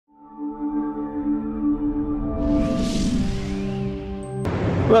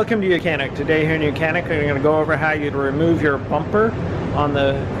Welcome to YOUCANIC. Today here in YOUCANIC we're going to go over how you remove your bumper on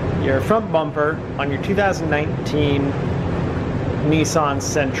your front bumper on your 2019 Nissan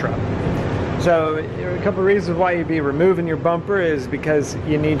Sentra. So there are a couple of reasons why you'd be removing your bumper is because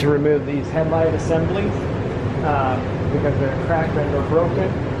you need to remove these headlight assemblies because they're cracked and they're broken.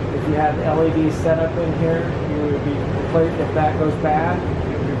 If you have LED set up in here, you would be if that goes bad,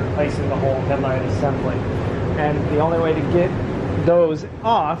 you would be replacing the whole headlight assembly. And the only way to get those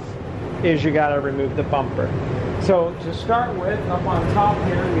off is you got to remove the bumper. So to start with, up on top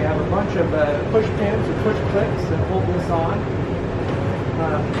here we have a bunch of push pins or push clips that hold this on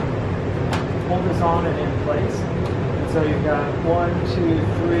and in place. And so you've got 1, 2,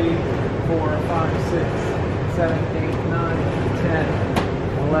 3, 4, 5, 6, 7, 8, 9,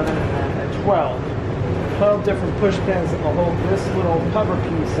 10, 11, and 12 different push pins that will hold this little cover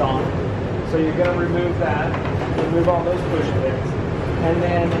piece on. So you're going to remove that, remove all those push pins. And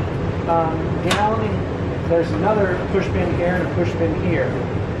then there's another push pin here and a push pin here.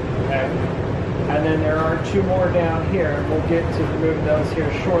 Okay? And then there are 2 more down here. We'll get to remove those here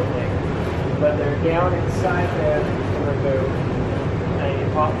shortly. But they're down inside there to remove. And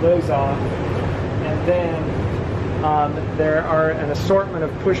you pop those off. And then there are an assortment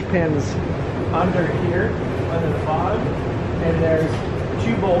of push pins under here, under the bottom. And there's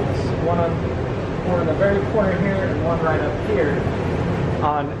 2 bolts, one in the very corner here and one right up here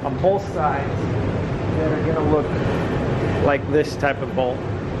on both sides that are going to look like this type of bolt.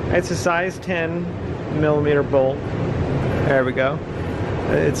 It's a size 10 millimeter bolt. There we go.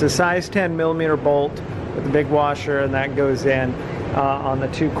 It's a size 10 millimeter bolt with a big washer, and that goes in on the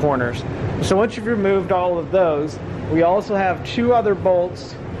 2 corners. So once you've removed all of those, we also have 2 other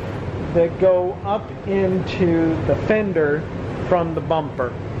bolts that go up into the fender from the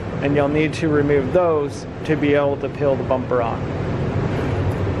bumper, and you'll need to remove those to be able to peel the bumper on.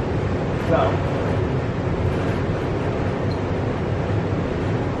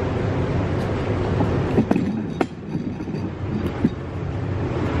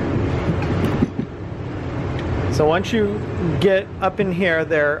 So once you get up in here,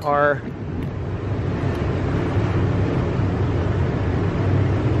 there are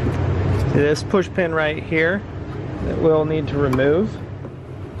this push pin right here that we'll need to remove.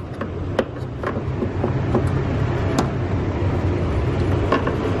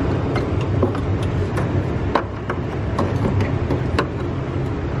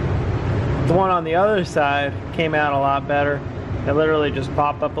 The one on the other side came out a lot better. They literally just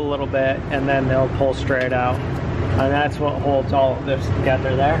pop up a little bit and then they'll pull straight out. And that's what holds all of this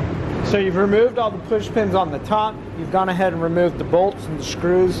together there. So you've removed all the push pins on the top. You've gone ahead and removed the bolts and the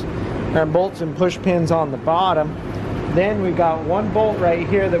screws and bolts and push pins on the bottom. Then we've got 1 bolt right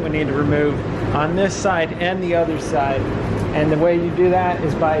here that we need to remove on this side and the other side. And the way you do that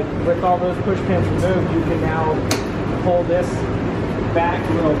is with all those push pins removed, you can now pull this back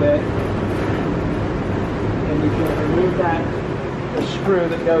a little bit. And you can remove the screw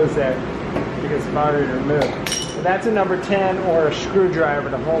that goes there because it's already removed. So that's a number 10 or a screwdriver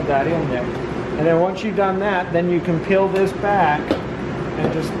to hold that in there. And then once you've done that, then you can peel this back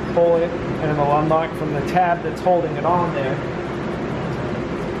and just pull it, and it'll unlock from the tab that's holding it on there.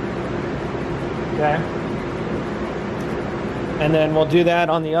 Okay? And then we'll do that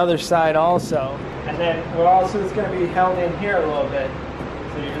on the other side also. And then it's going to be held in here a little bit.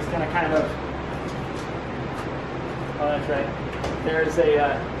 So you're just going to kind of, oh, that's right. There's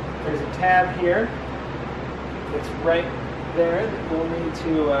a tab here. It's right there that we'll need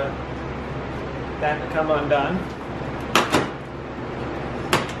to that to come undone.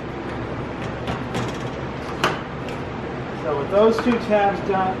 So with those 2 tabs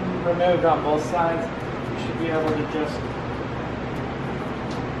removed on both sides, you should be able to just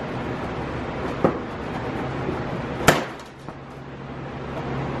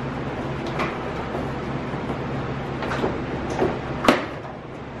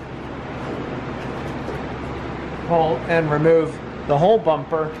pull and remove the whole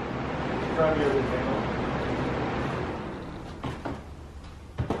bumper from your vehicle.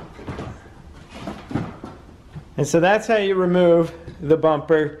 And so that's how you remove the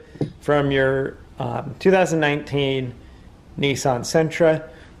bumper from your 2019 Nissan Sentra,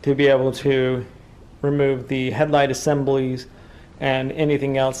 to be able to remove the headlight assemblies and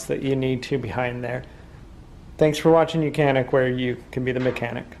anything else that you need to behind there. Thanks for watching YOUCANIC, where you can be the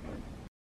mechanic.